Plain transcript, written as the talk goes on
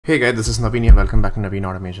Hey guys, this is Naveen and welcome back to Naveen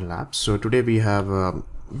Automation Labs. So today we have a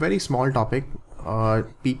very small topic.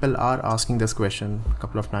 People are asking this question a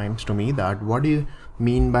couple of times to me that what do you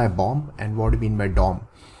mean by BOM and what do you mean by DOM?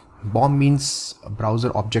 BOM means a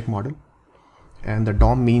browser object model and the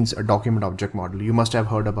DOM means a document object model. You must have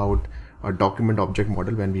heard about a document object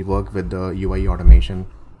model when we work with the UI automation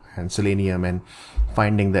and Selenium and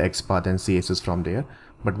finding the XPath and CSS from there.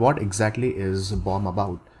 But what exactly is BOM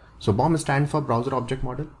about? So BOM stands for browser object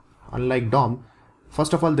model. Unlike DOM,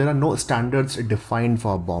 first of all, there are no standards defined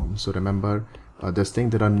for BOM. So remember this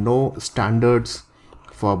thing, there are no standards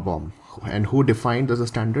for BOM. And who defined those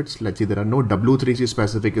standards? Let's see, there are no W3C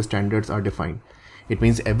specific standards are defined. It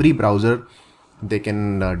means every browser, they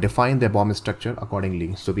can define their BOM structure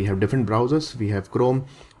accordingly. So we have different browsers. We have Chrome,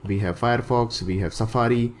 we have Firefox, we have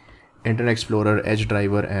Safari, Internet Explorer, Edge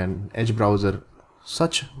Driver and Edge Browser.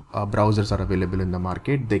 Such browsers are available in the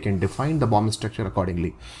market. They can define the BOM structure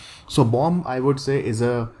accordingly. So BOM, I would say, is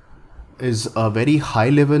a very high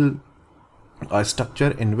level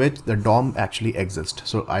structure in which the DOM actually exists.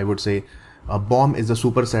 So I would say a BOM is a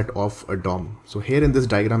superset of a DOM. So here in this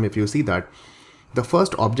diagram, if you see that the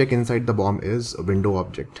first object inside the BOM is a window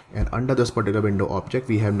object, and under this particular window object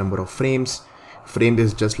we have number of frames. Frame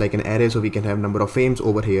is just like an array, so we can have number of frames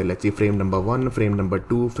over here. Let's see, frame number 1, frame number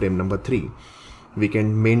 2, frame number 3. We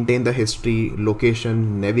can maintain the history,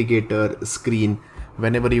 location, navigator, screen.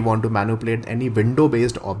 Whenever you want to manipulate any window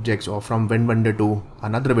based objects or from one window to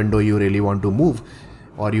another window you really want to move,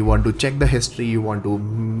 or you want to check the history, you want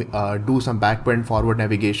to do some backward forward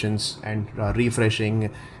navigations and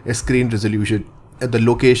refreshing, screen resolution, the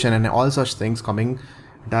location and all such things coming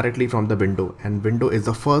directly from the window. And window is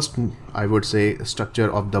the first, I would say,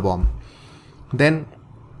 structure of the BOM. Then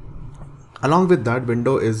along with that,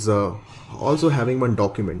 window is also having one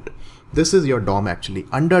document. This is your DOM actually.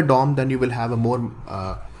 Under DOM, then you will have a more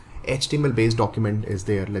HTML based document is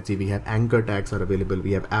there. Let's see, we have anchor tags are available,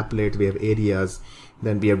 we have applets, we have areas,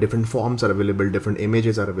 then we have different forms are available, different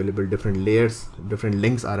images are available, different layers, different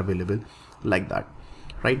links are available, like that,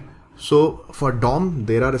 right? So for DOM,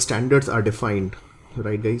 there are standards are defined,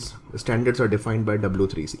 right guys? Standards are defined by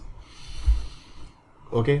W3C.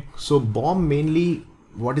 Okay, so BOM mainly,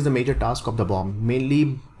 what is the major task of the BOM?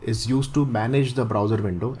 Mainly is used to manage the browser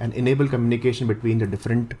window and enable communication between the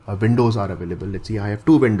different windows are available. Let's see, I have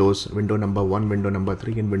two windows, window number 1, window number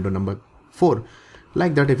 3 and window number 4.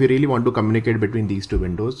 Like that, if you really want to communicate between these two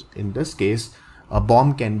windows, in this case, a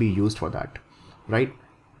BOM can be used for that, right?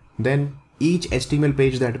 Then each HTML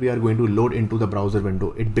page that we are going to load into the browser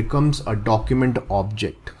window, it becomes a document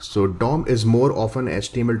object. So DOM is more often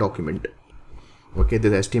HTML document. Okay,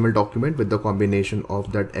 this HTML document with the combination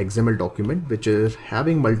of that XML document, which is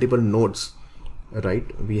having multiple nodes, right?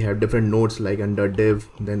 We have different nodes like under div,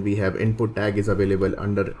 then we have input tag is available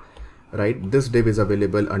under, right? This div is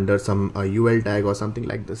available under some UL tag or something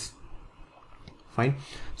like this. Fine.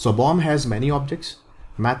 So BOM has many objects,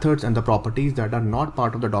 methods and the properties that are not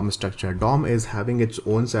part of the DOM structure. DOM is having its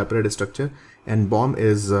own separate structure and BOM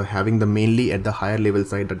is having the mainly at the higher level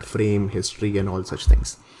side, that frame, history and all such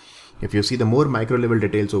things. If you see the more micro level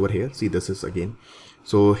details over here, see this is again.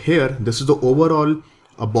 So here, this is the overall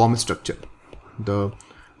BOM structure, the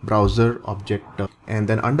browser object, and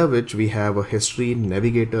then under which we have a history,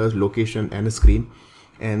 navigators, location and a screen.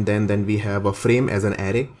 And then we have a frame as an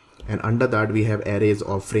array. And under that we have arrays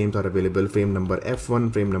of frames are available, frame number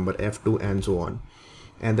F1, frame number F2 and so on.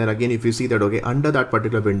 And then again, if you see that, okay, under that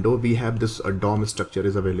particular window, we have this DOM structure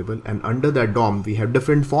is available. And under that DOM, we have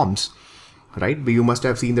different forms. Right, you must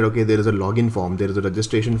have seen that, okay, there is a login form, there is a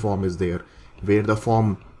registration form is there, where the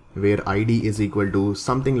form where ID is equal to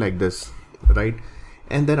something like this, right?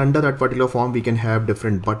 And then under that particular form we can have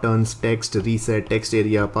different buttons, text, reset, text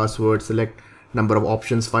area, password, select, number of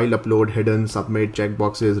options, file upload, hidden, submit,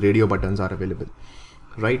 checkboxes, radio buttons are available,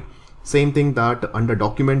 right? Same thing that under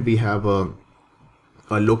document we have a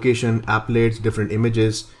location, applets, different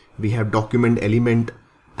images, we have document element,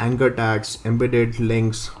 anchor tags, embedded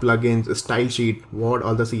links, plugins, style sheet, Word,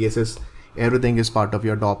 all the CSS, everything is part of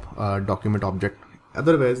your document object.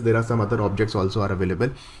 Otherwise, there are some other objects also are available.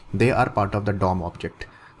 They are part of the DOM object,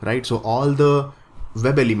 right? So all the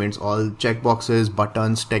web elements, all checkboxes,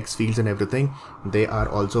 buttons, text fields and everything, they are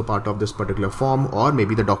also part of this particular form or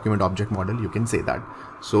maybe the document object model, you can say that.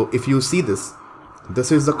 So if you see this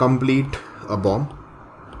is the complete BOM.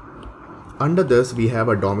 Under this we have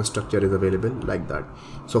a DOM structure is available like that.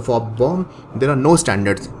 So for BOM, there are no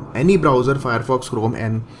standards. Any browser, Firefox, Chrome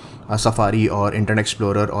and Safari or Internet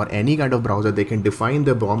Explorer or any kind of browser, they can define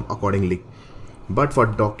the BOM accordingly. But for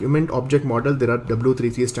document object model, there are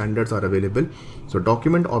W3C standards are available. So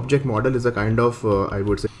document object model is a kind of, I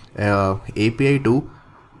would say, API to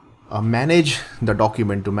manage the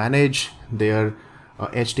document, to manage their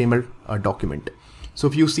HTML document. So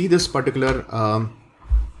if you see this particular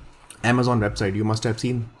Amazon website, you must have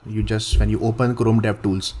seen, when you open Chrome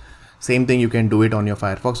DevTools, same thing you can do it on your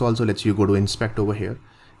Firefox also. Let's you go to inspect over here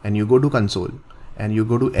and you go to console and you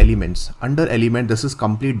go to elements. Under element, this is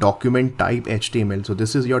complete document type HTML. So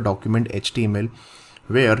this is your document HTML,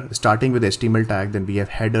 where starting with HTML tag, then we have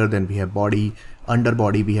header, then we have body, under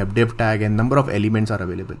body we have div tag, and number of elements are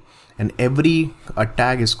available. And every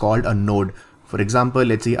tag is called a node. For example,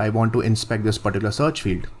 let's say I want to inspect this particular search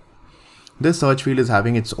field. This search field is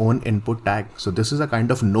having its own input tag. So this is a kind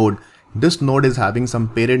of node. This node is having some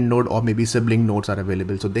parent node or maybe sibling nodes are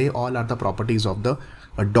available. So they all are the properties of the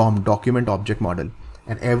DOM, document object model.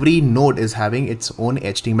 And every node is having its own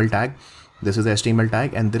HTML tag. This is the HTML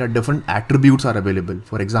tag, and there are different attributes are available.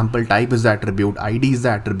 For example, type is the attribute, ID is the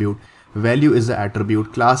attribute, value is the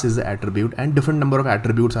attribute, class is the attribute, and different number of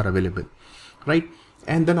attributes are available, right?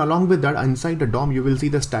 And then along with that, inside the DOM, you will see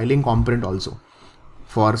the styling component also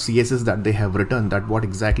for CSS that they have written, that what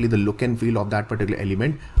exactly the look and feel of that particular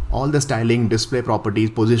element, all the styling, display properties,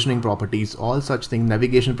 positioning properties, all such things,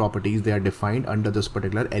 navigation properties, they are defined under this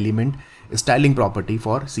particular element styling property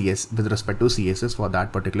for CS with respect to CSS for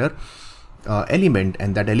that particular element,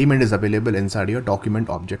 and that element is available inside your document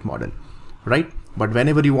object model, right? But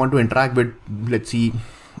whenever you want to interact with, let's see,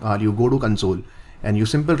 you go to console and you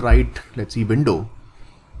simply write, let's see, window,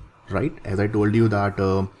 right? As I told you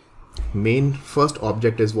that main first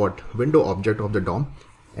object is what? Window object of the DOM,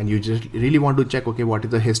 and you just really want to check, okay, what is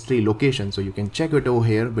the history location? So you can check it over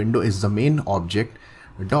here. Window is the main object.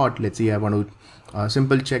 Dot, let's see, I want to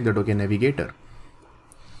simple check that, okay, navigator.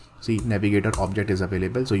 See, navigator object is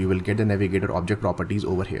available. So you will get the navigator object properties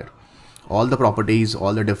over here. All the properties,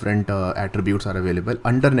 all the different attributes are available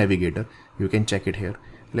under navigator. You can check it here.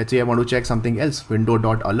 Let's say I want to check something else,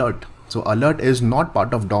 window.alert. So alert is not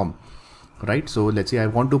part of DOM, right? So let's say I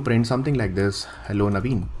want to print something like this, hello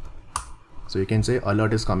Naveen. So you can say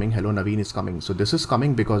alert is coming, hello Naveen is coming. So this is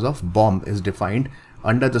coming because of BOM is defined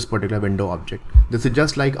under this particular window object. This is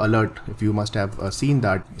just like alert. If you must have seen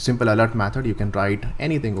that simple alert method, you can write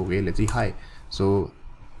anything. Okay, let's see, hi. So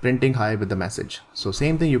printing hi with the message. So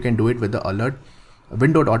same thing, you can do it with the alert,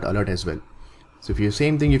 window.alert as well. So if you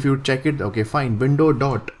same thing, if you check it, okay, fine, window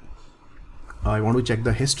dot, I want to check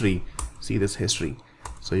the history. See this history.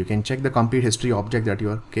 So you can check the complete history object that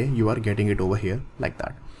you are getting it over here like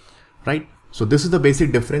that, right? So this is the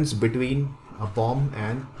basic difference between a BOM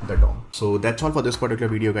and the DOM. So that's all for this particular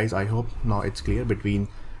video, guys. I hope now it's clear between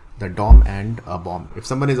the DOM and a BOM. If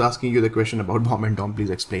someone is asking you the question about BOM and DOM, please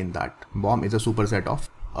explain that. BOM is a superset of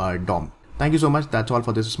DOM. Thank you so much. That's all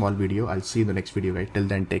for this small video. I'll see you in the next video, guys. Till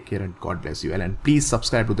then, take care and God bless you. And please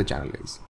subscribe to the channel, guys.